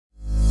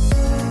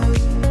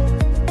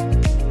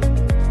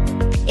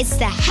It's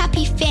the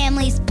Happy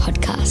Families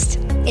Podcast.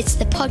 It's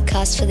the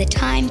podcast for the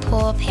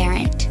time-poor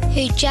parent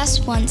who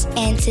just wants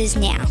answers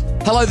now.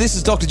 Hello, this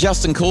is Dr.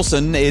 Justin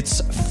Coulson.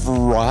 It's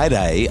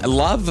Friday. I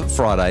love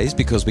Fridays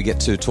because we get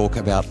to talk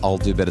about I'll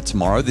Do Better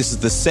Tomorrow. This is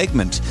the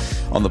segment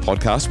on the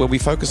podcast where we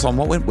focus on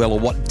what went well or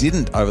what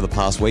didn't over the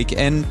past week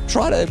and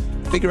try to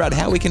figure out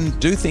how we can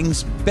do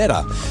things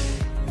better.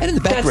 And in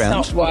the background...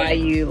 That's not why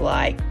you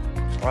like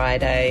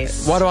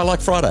Fridays. Why do I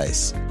like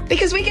Fridays?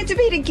 Because we get to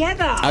be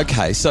together.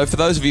 Okay, so for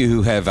those of you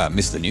who have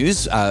missed the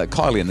news,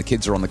 Kylie and the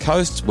kids are on the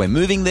coast. We're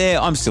moving there.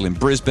 I'm still in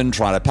Brisbane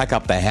trying to pack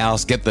up the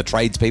house, get the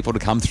tradespeople to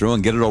come through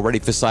and get it all ready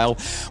for sale.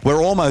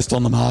 We're almost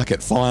on the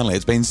market, finally.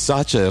 It's been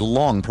such a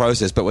long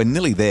process, but we're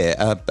nearly there.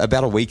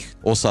 About a week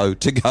or so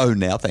to go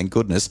now, thank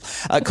goodness.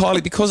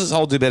 Kylie, because it's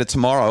I'll Do Better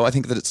Tomorrow, I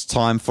think that it's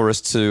time for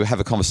us to have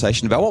a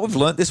conversation about what we've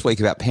learnt this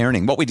week about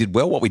parenting, what we did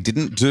well, what we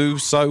didn't do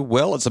so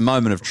well. It's a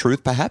moment of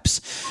truth,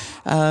 perhaps.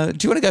 Do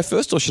you want to go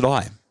first or should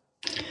I?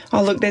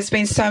 Oh, look, there's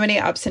been so many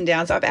ups and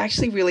downs. I've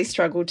actually really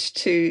struggled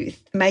to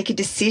make a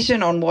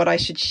decision on what I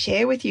should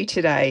share with you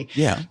today.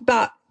 Yeah.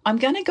 But I'm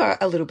going to go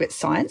a little bit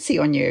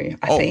sciencey on you,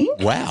 I think.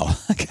 Wow.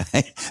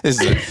 Okay.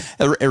 There's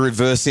a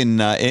reverse in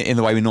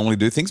the way we normally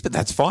do things, but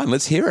that's fine.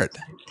 Let's hear it.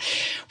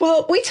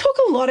 Well, we talk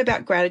a lot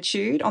about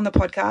gratitude on the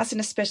podcast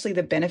and especially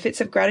the benefits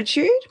of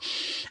gratitude.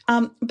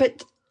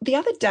 But the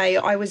other day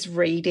I was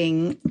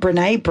reading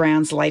Brené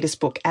Brown's latest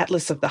book,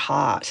 Atlas of the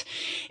Heart,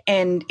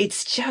 and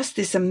it's just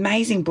this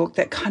amazing book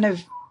that kind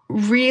of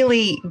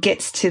really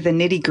gets to the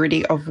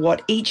nitty-gritty of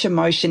what each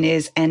emotion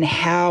is and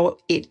how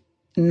it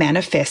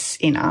manifests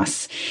in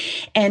us.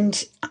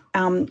 And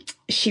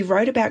she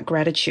wrote about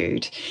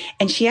gratitude,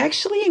 and she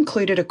actually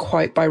included a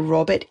quote by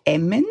Robert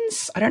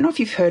Emmons. I don't know if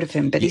you've heard of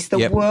him, but he's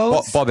the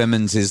world's... Bob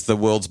Emmons is the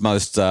world's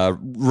most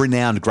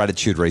renowned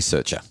gratitude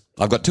researcher.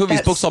 I've got two of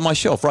his books on my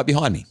shelf right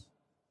behind me.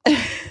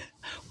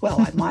 Well,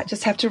 I might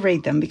just have to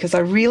read them because I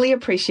really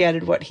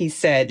appreciated what he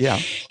said. Yeah.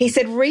 He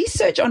said,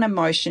 research on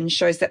emotion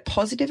shows that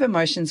positive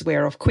emotions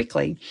wear off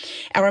quickly.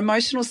 Our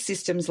emotional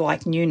systems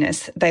like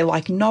newness. They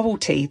like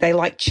novelty. They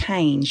like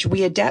change.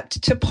 We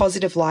adapt to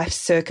positive life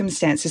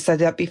circumstances so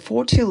that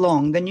before too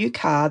long, the new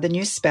car, the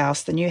new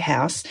spouse, the new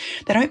house,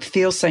 they don't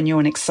feel so new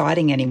and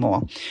exciting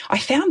anymore. I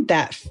found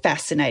that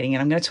fascinating,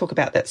 and I'm going to talk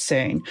about that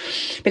soon.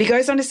 But he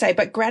goes on to say,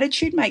 but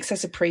gratitude makes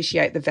us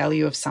appreciate the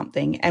value of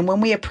something. And when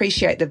we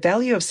appreciate the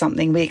value of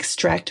something, we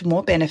extract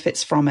more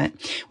benefits from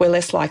it. We're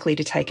less likely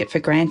to take it for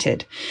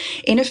granted.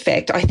 In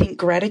effect, I think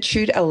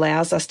gratitude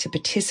allows us to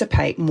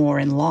participate more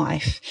in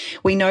life.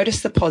 We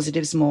notice the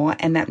positives more,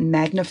 and that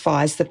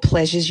magnifies the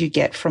pleasures you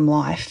get from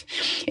life.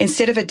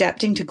 Instead of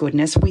adapting to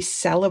goodness, we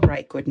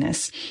celebrate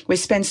goodness. We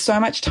spend so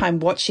much time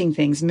watching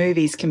things,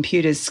 movies,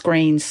 computers,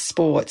 screens,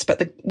 sports,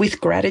 but with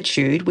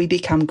gratitude, we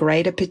become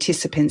greater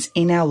participants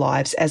in our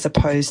lives as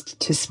opposed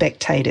to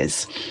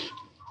spectators.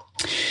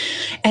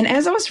 And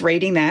as I was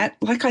reading that,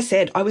 like I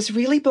said, I was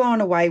really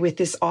blown away with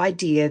this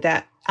idea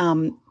that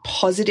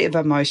positive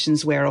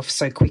emotions wear off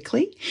so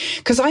quickly.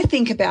 Because I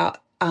think about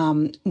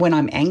when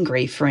I'm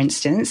angry, for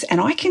instance,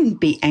 and I can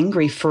be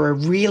angry for a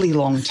really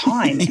long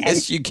time.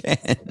 Yes, you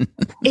can.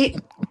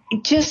 It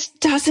just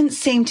doesn't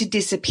seem to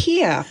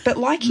disappear. But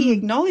like he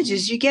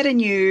acknowledges, you get a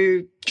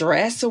new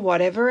dress or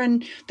whatever,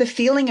 and the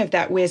feeling of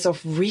that wears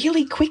off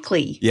really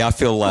quickly. Yeah, I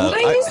feel...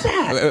 Why is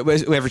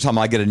that? Every time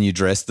I get a new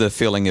dress, the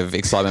feeling of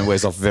excitement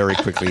wears off very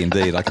quickly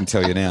indeed, I can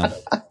tell you now.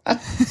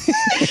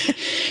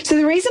 So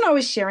the reason I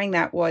was sharing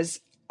that was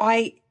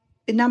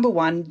number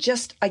one,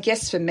 just I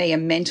guess for me, a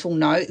mental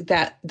note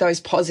that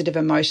those positive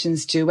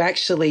emotions do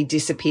actually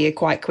disappear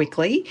quite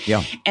quickly.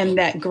 Yeah. And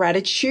that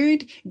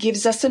gratitude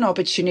gives us an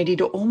opportunity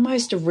to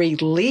almost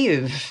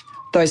relive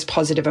those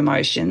positive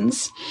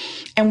emotions,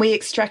 and we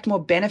extract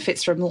more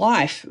benefits from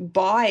life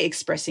by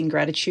expressing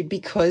gratitude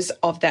because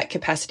of that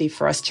capacity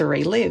for us to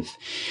relive.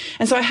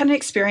 And so I had an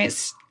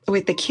experience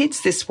with the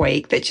kids this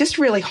week that just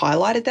really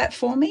highlighted that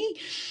for me.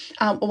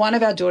 One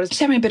of our daughters is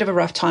having a bit of a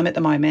rough time at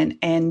the moment,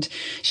 and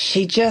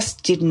she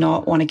just did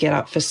not want to get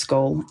up for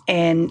school.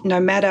 And no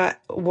matter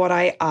what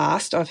I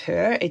asked of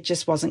her, it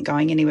just wasn't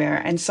going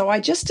anywhere. And so I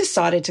just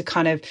decided to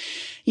kind of,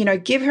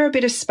 give her a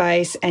bit of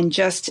space and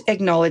just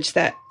acknowledge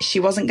that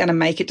she wasn't going to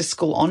make it to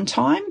school on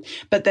time,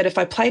 but that if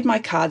I played my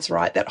cards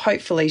right, that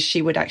hopefully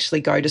she would actually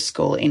go to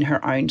school in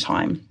her own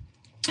time.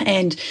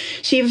 And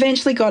she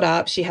eventually got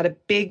up. She had a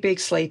big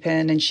sleep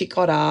in, and she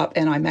got up,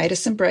 and I made her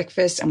some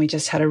breakfast, and we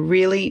just had a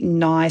really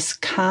nice,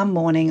 calm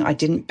morning. I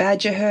didn't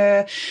badger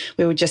her.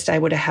 We were just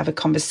able to have a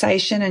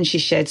conversation, and she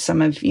shared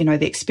some of,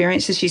 the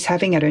experiences she's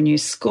having at her new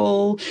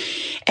school.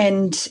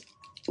 And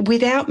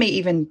without me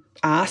even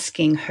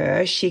asking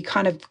her, she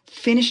kind of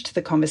finished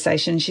the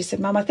conversation. She said,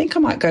 Mum, I think I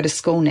might go to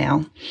school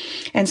now.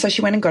 And so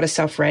she went and got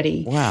herself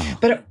ready. Wow.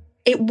 But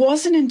it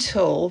wasn't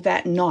until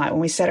that night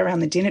when we sat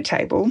around the dinner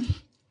table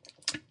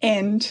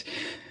and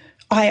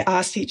I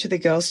asked each of the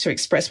girls to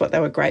express what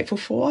they were grateful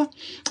for,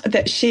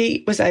 that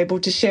she was able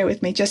to share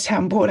with me just how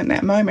important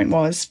that moment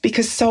was,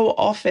 because so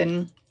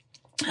often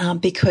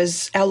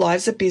because our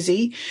lives are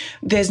busy.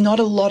 There's not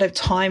a lot of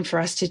time for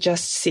us to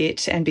just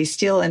sit and be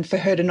still and for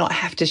her to not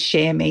have to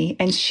share me.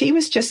 And she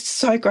was just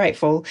so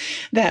grateful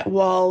that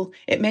while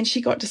it meant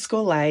she got to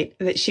school late,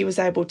 that she was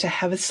able to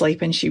have a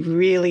sleep, and she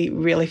really,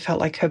 really felt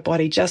like her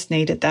body just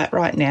needed that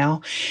right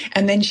now.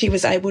 And then she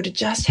was able to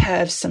just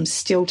have some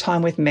still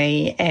time with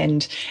me,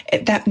 and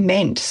that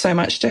meant so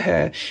much to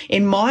her.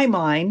 In my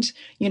mind,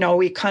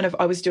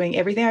 I was doing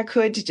everything I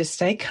could to just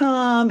stay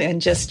calm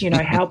and just,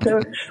 help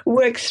her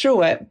work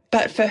through it.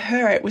 But for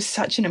her, it was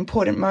such an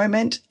important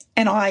moment,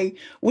 and I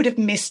would have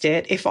missed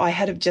it if I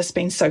had have just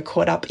been so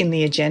caught up in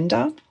the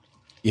agenda.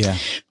 Yeah.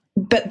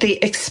 But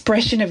the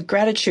expression of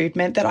gratitude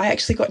meant that I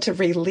actually got to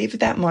relive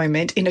that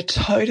moment in a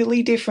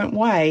totally different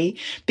way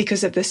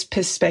because of this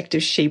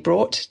perspective she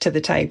brought to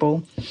the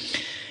table.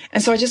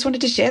 And so I just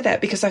wanted to share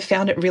that because I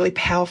found it really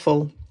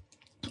powerful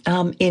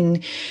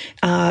in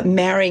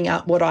marrying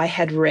up what I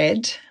had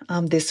read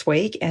this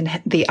week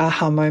and the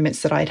aha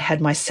moments that I'd had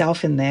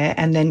myself in there,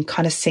 and then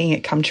kind of seeing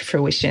it come to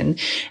fruition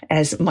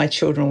as my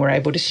children were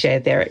able to share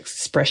their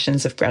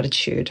expressions of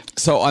gratitude.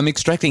 So I'm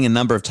extracting a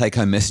number of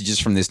take-home messages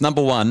from this.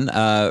 Number one,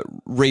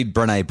 read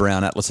Brené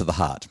Brown, Atlas of the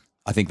Heart.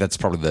 I think that's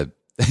probably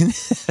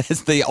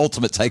it's the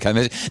ultimate take-home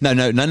message.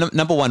 No.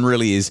 Number one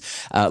really is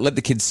let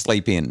the kids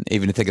sleep in,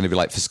 even if they're going to be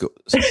late for school.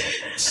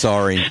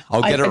 Sorry,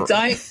 I'll get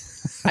it.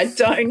 I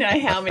don't know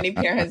how many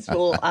parents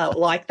will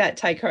like that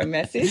take-home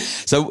message.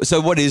 So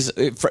what is,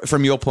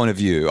 from your point of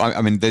view,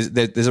 I mean,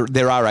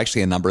 there are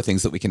actually a number of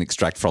things that we can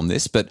extract from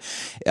this, but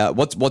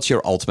what's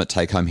your ultimate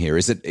take-home here?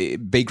 Is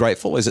it be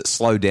grateful? Is it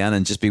slow down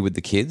and just be with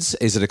the kids?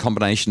 Is it a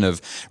combination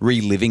of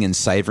reliving and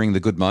savouring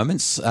the good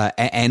moments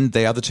and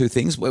the other two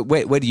things?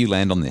 Where do you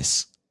land on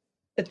this?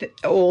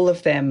 All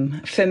of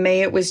them. For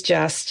me, it was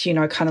just, kind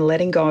of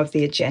letting go of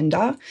the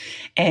agenda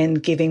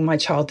and giving my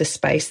child the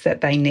space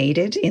that they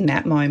needed in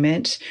that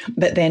moment,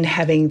 but then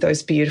having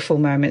those beautiful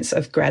moments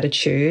of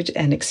gratitude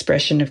and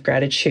expression of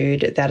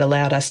gratitude that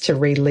allowed us to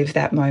relive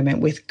that moment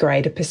with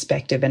greater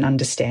perspective and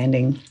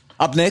understanding.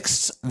 Up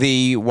next,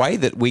 the way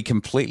that we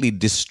completely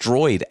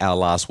destroyed our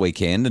last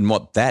weekend and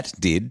what that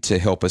did to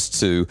help us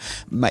to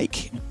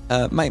make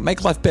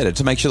life better,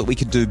 to make sure that we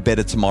could do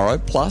better tomorrow,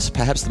 plus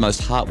perhaps the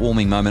most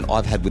heartwarming moment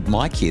I've had with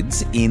my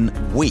kids in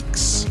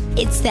weeks.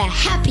 It's the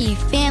Happy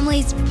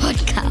Families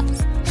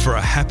Podcast. For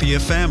a happier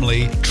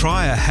family,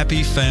 try a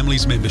Happy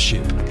Families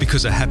membership,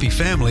 because a happy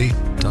family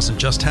doesn't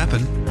just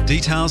happen.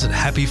 Details at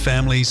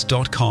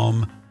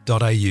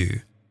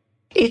happyfamilies.com.au.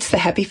 It's the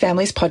Happy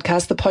Families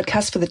Podcast, the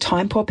podcast for the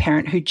time-poor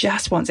parent who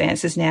just wants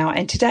answers now.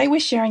 And today we're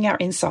sharing our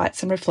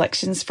insights and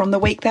reflections from the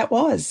week that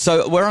was.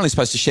 So we're only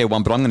supposed to share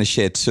one, but I'm going to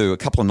share two. A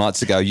couple of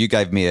nights ago, you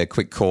gave me a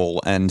quick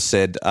call and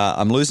said,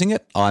 I'm losing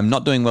it. I'm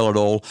not doing well at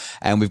all.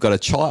 And we've got a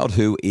child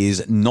who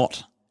is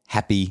not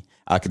happy.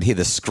 I could hear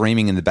the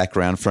screaming in the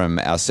background from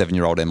our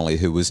 7-year-old Emily,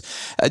 who was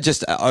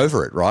just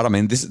over it, right? I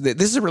mean, this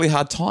is a really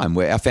hard time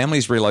where our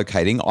family's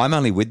relocating. I'm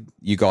only with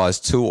you guys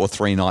 2 or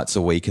 3 nights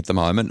a week at the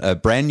moment. A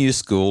brand new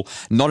school,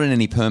 not in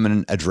any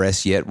permanent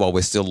address yet, while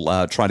we're still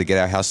trying to get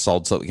our house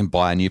sold so that we can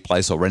buy a new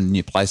place or rent a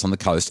new place on the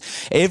coast.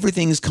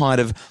 Everything's kind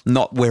of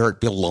not where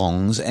it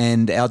belongs,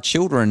 and our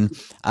children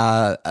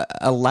are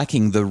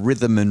lacking the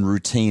rhythm and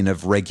routine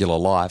of regular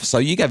life. So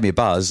you gave me a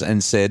buzz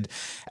and said,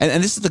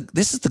 and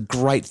this is the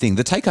great thing,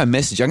 the take-home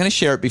message. I'm going to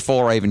share it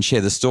before I even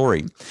share the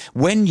story.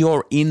 When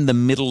you're in the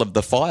middle of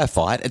the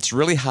firefight, it's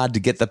really hard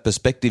to get the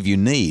perspective you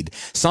need.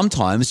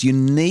 Sometimes you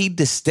need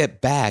to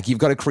step back. You've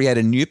got to create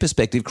a new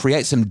perspective,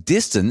 create some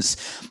distance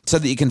so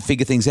that you can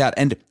figure things out.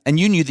 And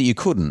you knew that you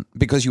couldn't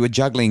because you were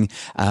juggling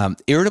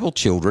irritable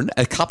children,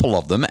 a couple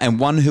of them, and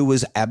one who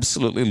was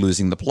absolutely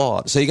losing the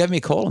plot. So you gave me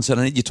a call and said,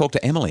 I need you to talk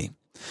to Emily.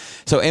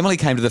 So Emily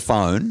came to the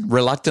phone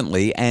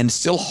reluctantly and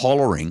still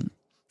hollering.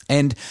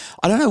 And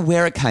I don't know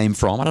where it came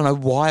from. I don't know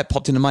why it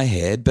popped into my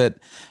head, but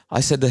I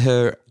said to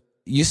her,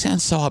 you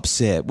sound so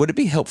upset. Would it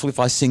be helpful if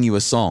I sing you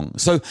a song?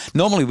 So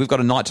normally we've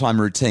got a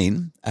nighttime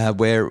routine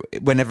where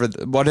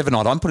whatever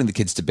night I'm putting the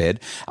kids to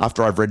bed,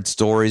 after I've read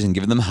stories and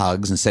given them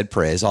hugs and said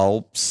prayers,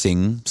 I'll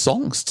sing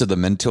songs to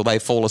them until they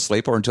fall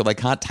asleep or until they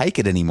can't take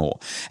it anymore.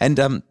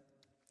 And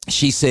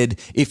she said,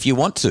 if you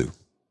want to.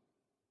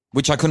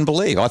 Which I couldn't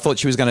believe. I thought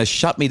she was going to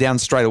shut me down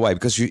straight away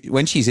because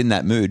when she's in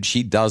that mood,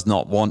 she does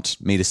not want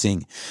me to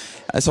sing.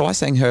 So I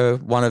sang her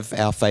one of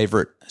our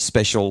favourite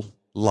special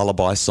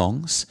lullaby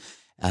songs,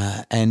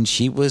 and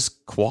she was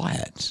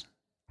quiet.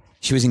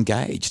 She was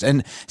engaged.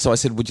 And so I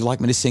said, would you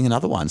like me to sing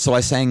another one? So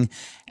I sang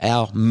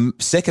our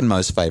second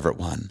most favourite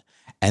one,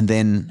 and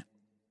then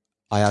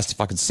I asked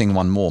if I could sing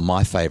one more,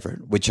 my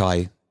favourite, which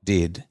I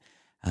did,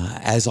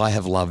 As I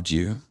Have Loved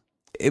You.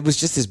 It was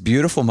just this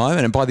beautiful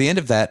moment. And by the end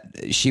of that,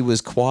 she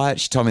was quiet.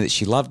 She told me that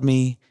she loved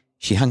me.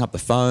 She hung up the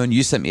phone.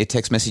 You sent me a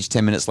text message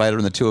 10 minutes later,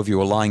 and the two of you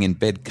were lying in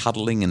bed,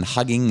 cuddling and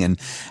hugging and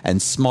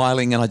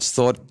smiling. And I just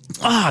thought,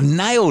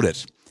 nailed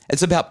it.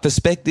 It's about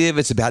perspective.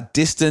 It's about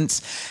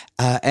distance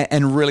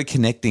and really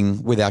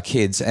connecting with our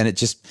kids. And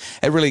it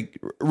really,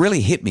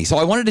 really hit me. So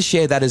I wanted to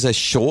share that as a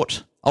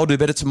short, I'll do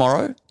better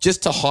tomorrow,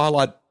 just to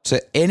highlight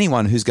to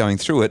anyone who's going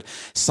through it,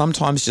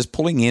 sometimes just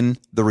pulling in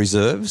the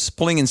reserves,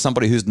 pulling in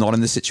somebody who's not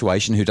in the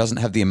situation, who doesn't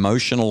have the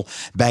emotional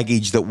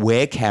baggage that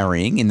we're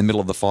carrying in the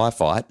middle of the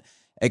firefight,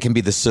 it can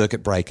be the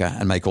circuit breaker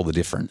and make all the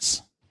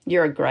difference.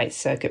 You're a great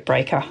circuit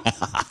breaker.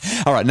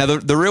 All right. Now,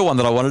 the real one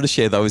that I wanted to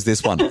share, though, is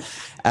this one.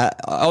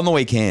 On the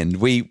weekend,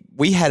 we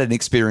had an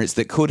experience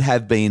that could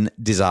have been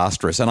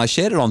disastrous, and I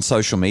shared it on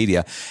social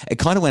media. It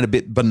kind of went a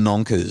bit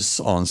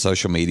bonkers on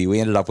social media. We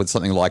ended up with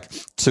something like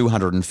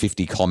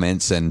 250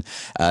 comments and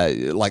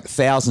like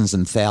thousands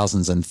and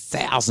thousands and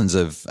thousands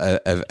of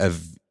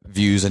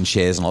views and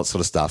shares and all that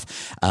sort of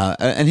stuff.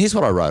 And here's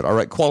what I wrote. I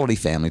wrote, quality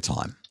family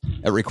time.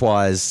 It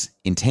requires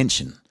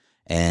intention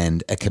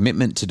and a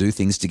commitment to do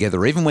things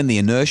together, even when the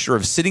inertia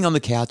of sitting on the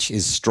couch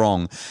is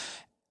strong.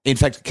 In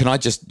fact, can I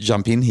just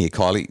jump in here,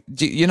 Kylie?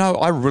 You know,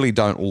 I really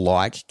don't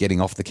like getting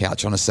off the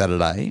couch on a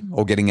Saturday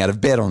or getting out of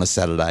bed on a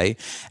Saturday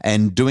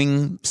and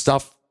doing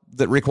stuff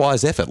that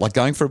requires effort, like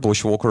going for a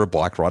bushwalk or a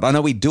bike ride. I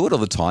know we do it all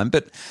the time,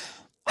 but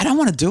I don't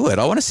want to do it.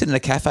 I want to sit in a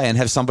cafe and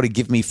have somebody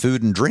give me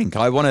food and drink.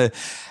 I want to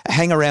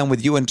hang around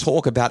with you and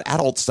talk about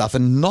adult stuff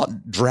and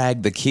not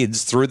drag the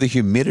kids through the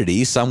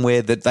humidity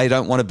somewhere that they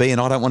don't want to be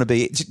and I don't want to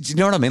be. Do you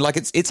know what I mean? Like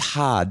it's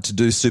hard to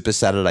do Super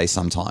Saturday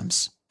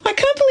sometimes. I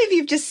can't believe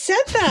you've just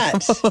said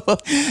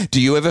that.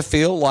 Do you ever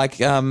feel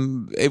like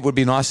it would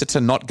be nicer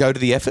to not go to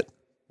the effort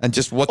and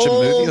just watch a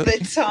movie? All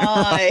the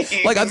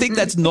time. Like, I think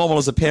that's normal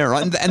as a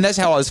parent, right? And that's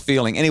how I was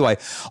feeling. Anyway,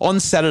 on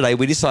Saturday,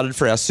 we decided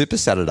for our Super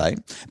Saturday,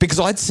 because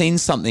I'd seen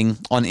something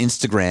on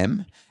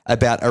Instagram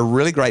about a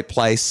really great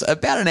place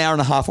about an hour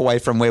and a half away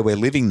from where we're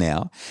living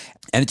now,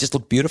 and it just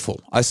looked beautiful.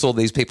 I saw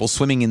these people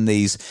swimming in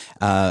these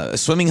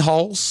swimming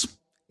holes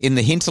in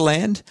the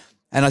hinterland,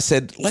 and I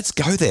said, let's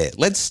go there.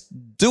 Let's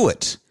do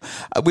it.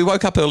 We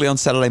woke up early on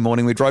Saturday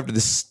morning. We drove to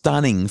this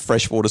stunning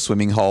freshwater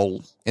swimming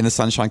hole in the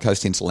Sunshine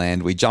Coast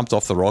hinterland. We jumped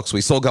off the rocks.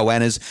 We saw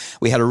goannas.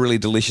 We had a really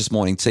delicious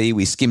morning tea.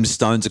 We skimmed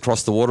stones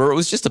across the water. It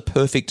was just a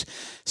perfect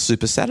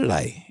Super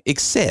Saturday,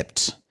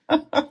 except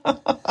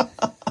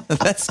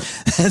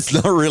that's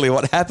not really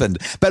what happened.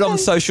 But on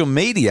social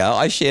media,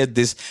 I shared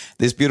this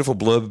beautiful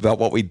blurb about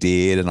what we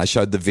did, and I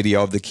showed the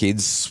video of the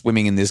kids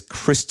swimming in this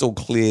crystal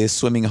clear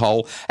swimming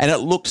hole, and it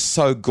looked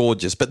so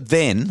gorgeous. But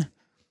then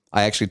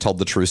I actually told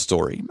the true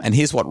story, and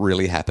here's what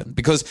really happened.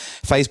 Because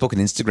Facebook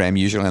and Instagram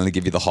usually only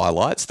give you the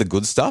highlights, the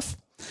good stuff.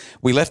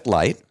 We left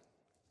late.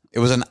 It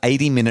was an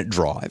 80-minute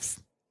drive.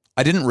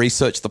 I didn't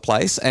research the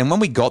place, and when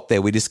we got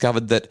there, we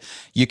discovered that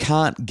you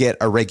can't get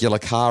a regular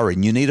car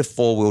in. You need a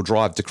four-wheel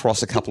drive to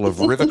cross a couple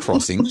of river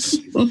crossings.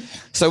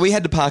 So we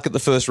had to park at the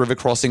first river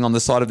crossing on the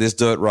side of this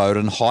dirt road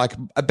and hike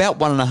about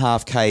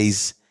 1.5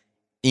 k's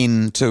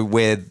into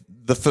where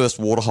the first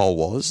waterhole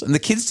was. And the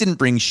kids didn't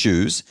bring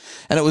shoes,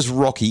 and it was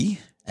rocky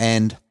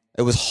and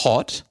it was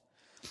hot.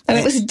 And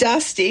it was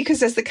dusty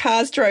because as the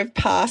cars drove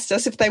past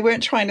us, if they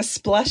weren't trying to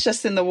splash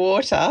us in the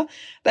water,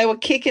 they were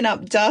kicking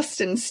up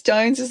dust and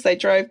stones as they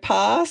drove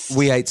past.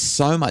 We ate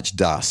so much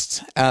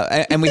dust.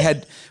 And we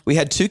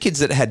had two kids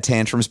that had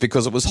tantrums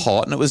because it was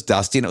hot and it was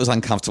dusty and it was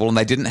uncomfortable and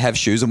they didn't have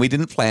shoes and we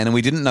didn't plan and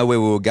we didn't know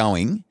where we were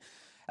going.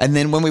 And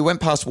then when we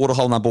went past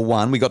waterhole number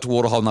 1, we got to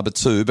waterhole number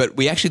 2, but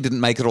we actually didn't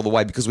make it all the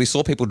way because we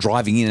saw people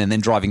driving in and then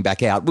driving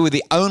back out. We were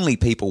the only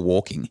people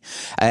walking.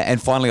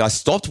 And finally, I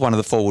stopped one of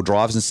the four-wheel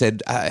drives and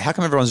said, how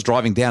come everyone's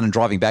driving down and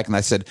driving back? And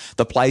they said,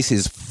 the place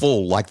is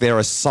full. Like, there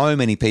are so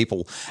many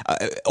people.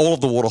 All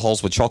of the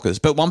waterholes were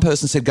chockers. But one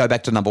person said, go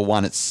back to number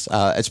 1. It's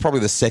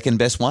probably the second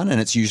best one,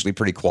 and it's usually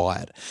pretty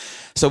quiet.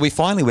 So we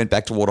finally went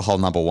back to waterhole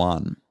number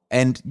 1.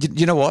 And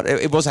you know what?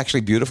 It was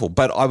actually beautiful,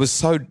 but I was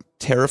so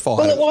terrified.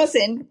 Well,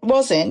 it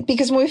wasn't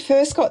because when we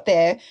first got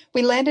there,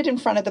 we landed in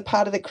front of the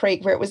part of the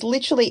creek where it was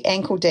literally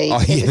ankle deep.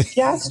 Oh, yeah. It was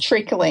just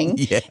trickling.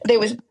 Yeah. There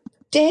was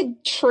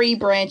dead tree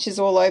branches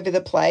all over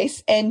the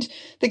place. And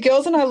the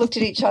girls and I looked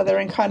at each other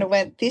and kind of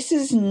went, this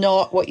is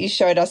not what you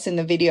showed us in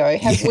the video.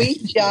 Have we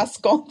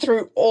just gone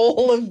through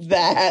all of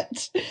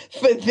that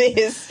for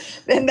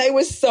this? And they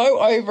were so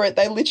over it.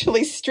 They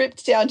literally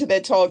stripped down to their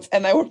togs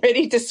and they were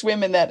ready to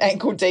swim in that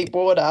ankle deep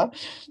water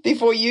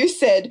before you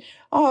said,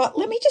 oh,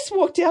 let me just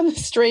walk down the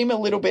stream a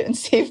little bit and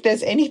see if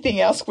there's anything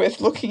else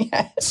worth looking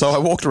at. So I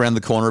walked around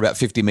the corner about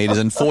 50 metres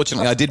and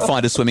fortunately I did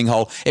find a swimming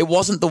hole. It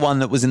wasn't the one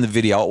that was in the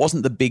video. It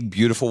wasn't the big,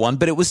 beautiful one,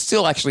 but it was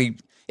still actually,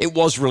 it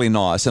was really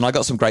nice. And I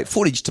got some great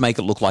footage to make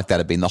it look like that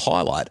had been the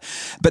highlight.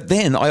 But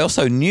then I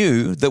also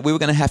knew that we were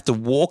going to have to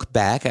walk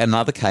back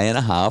another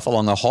 1.5 k's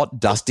along a hot,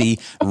 dusty,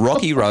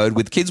 rocky road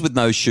with kids with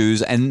no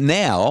shoes. And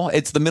now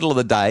it's the middle of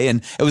the day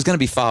and it was going to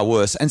be far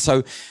worse. And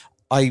so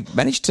I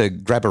managed to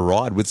grab a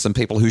ride with some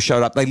people who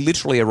showed up. They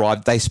literally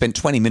arrived. They spent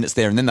 20 minutes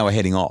there and then they were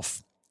heading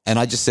off. And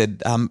I just said,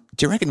 do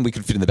you reckon we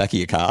could fit in the back of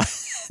your car?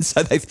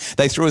 So they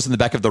threw us in the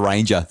back of the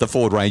Ranger, the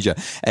Ford Ranger,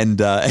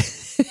 and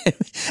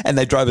and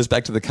they drove us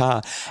back to the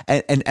car.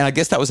 And I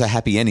guess that was a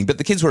happy ending. But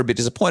the kids were a bit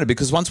disappointed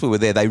because once we were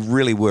there, they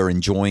really were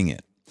enjoying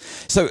it.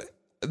 So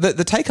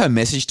the take-home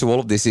message to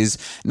all of this is,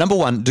 number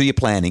 1, do your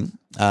planning.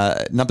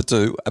 Number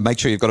 2, make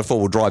sure you've got a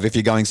four-wheel drive if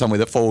you're going somewhere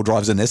that four-wheel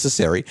drives are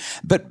necessary.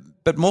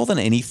 But more than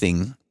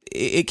anything,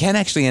 it can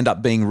actually end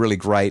up being really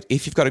great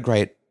if you've got a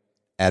great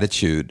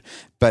attitude,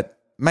 but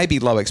maybe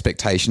low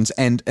expectations.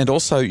 And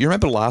also, you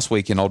remember last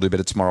week in I'll Do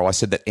Better Tomorrow, I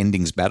said that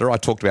endings matter. I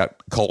talked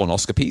about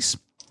colonoscopies.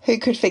 Who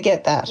could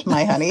forget that,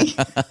 my honey?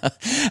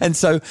 And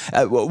so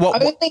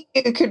only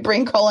you could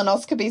bring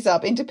colonoscopies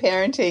up into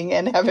parenting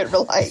and have it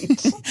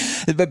relate.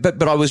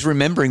 But I was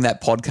remembering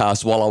that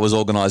podcast while I was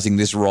organising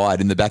this ride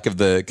in the back of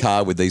the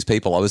car with these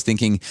people. I was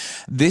thinking,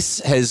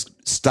 this has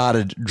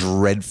started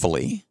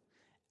dreadfully.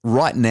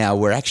 Right now,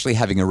 we're actually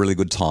having a really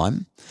good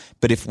time.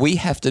 But if we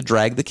have to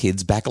drag the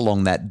kids back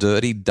along that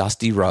dirty,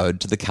 dusty road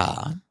to the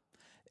car,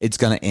 it's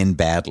going to end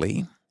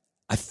badly.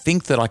 I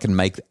think that I can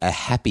make a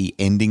happy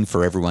ending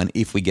for everyone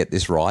if we get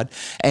this ride.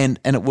 And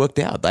it worked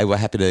out. They were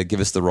happy to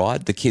give us the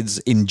ride. The kids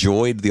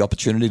enjoyed the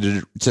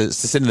opportunity to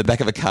sit in the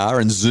back of a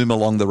car and zoom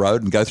along the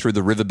road and go through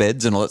the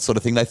riverbeds and all that sort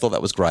of thing. They thought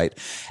that was great.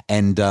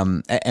 And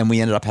we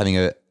ended up having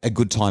a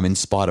good time in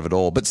spite of it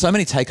all. But so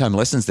many take-home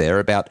lessons there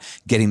about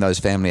getting those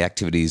family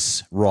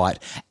activities right.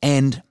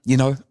 And, you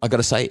know, I got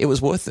to say, it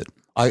was worth it.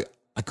 I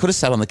could have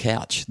sat on the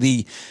couch.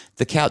 The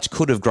couch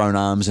could have grown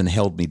arms and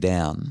held me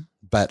down.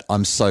 But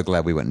I'm so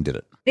glad we went and did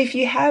it. If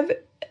you have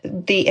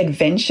the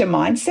adventure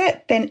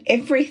mindset, then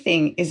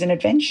everything is an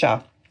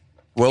adventure.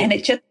 Well, and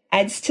it just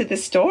adds to the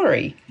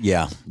story.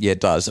 Yeah,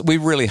 it does. We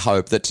really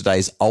hope that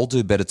today's I'll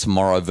Do Better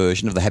Tomorrow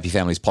version of the Happy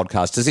Families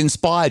podcast has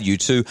inspired you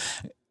to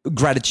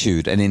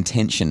gratitude and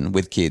intention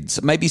with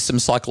kids, maybe some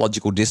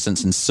psychological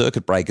distance and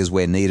circuit breakers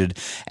where needed,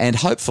 and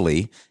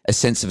hopefully a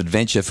sense of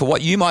adventure for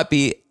what you might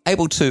be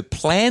able to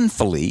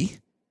planfully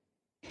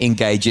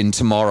engage in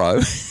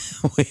tomorrow.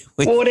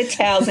 Water,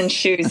 towels and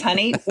shoes,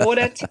 honey.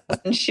 Water,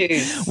 towels and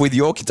shoes. With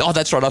your kids. Oh,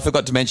 that's right. I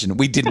forgot to mention,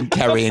 we didn't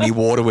carry any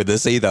water with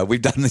us either.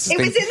 We've done this thing.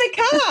 It was in the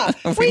car.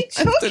 We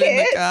took it. In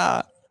the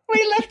car.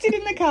 We left it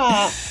in the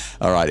car.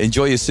 All right.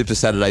 Enjoy your Super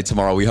Saturday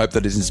tomorrow. We hope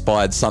that it's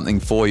inspired something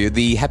for you.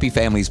 The Happy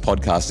Families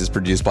podcast is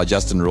produced by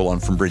Justin Rulon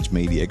from Bridge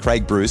Media.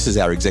 Craig Bruce is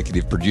our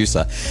executive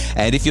producer.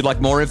 And if you'd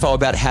like more info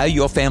about how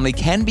your family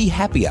can be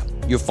happier,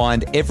 you'll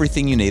find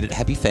everything you need at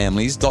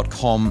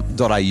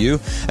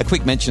happyfamilies.com.au. A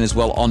quick mention as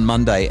well, on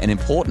Monday, an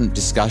important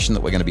discussion that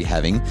we're going to be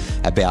having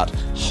about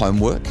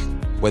homework,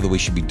 whether we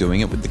should be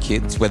doing it with the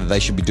kids, whether they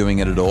should be doing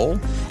it at all,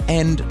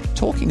 and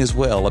talking as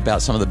well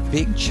about some of the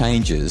big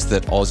changes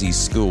that Aussie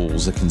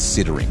schools are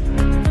considering.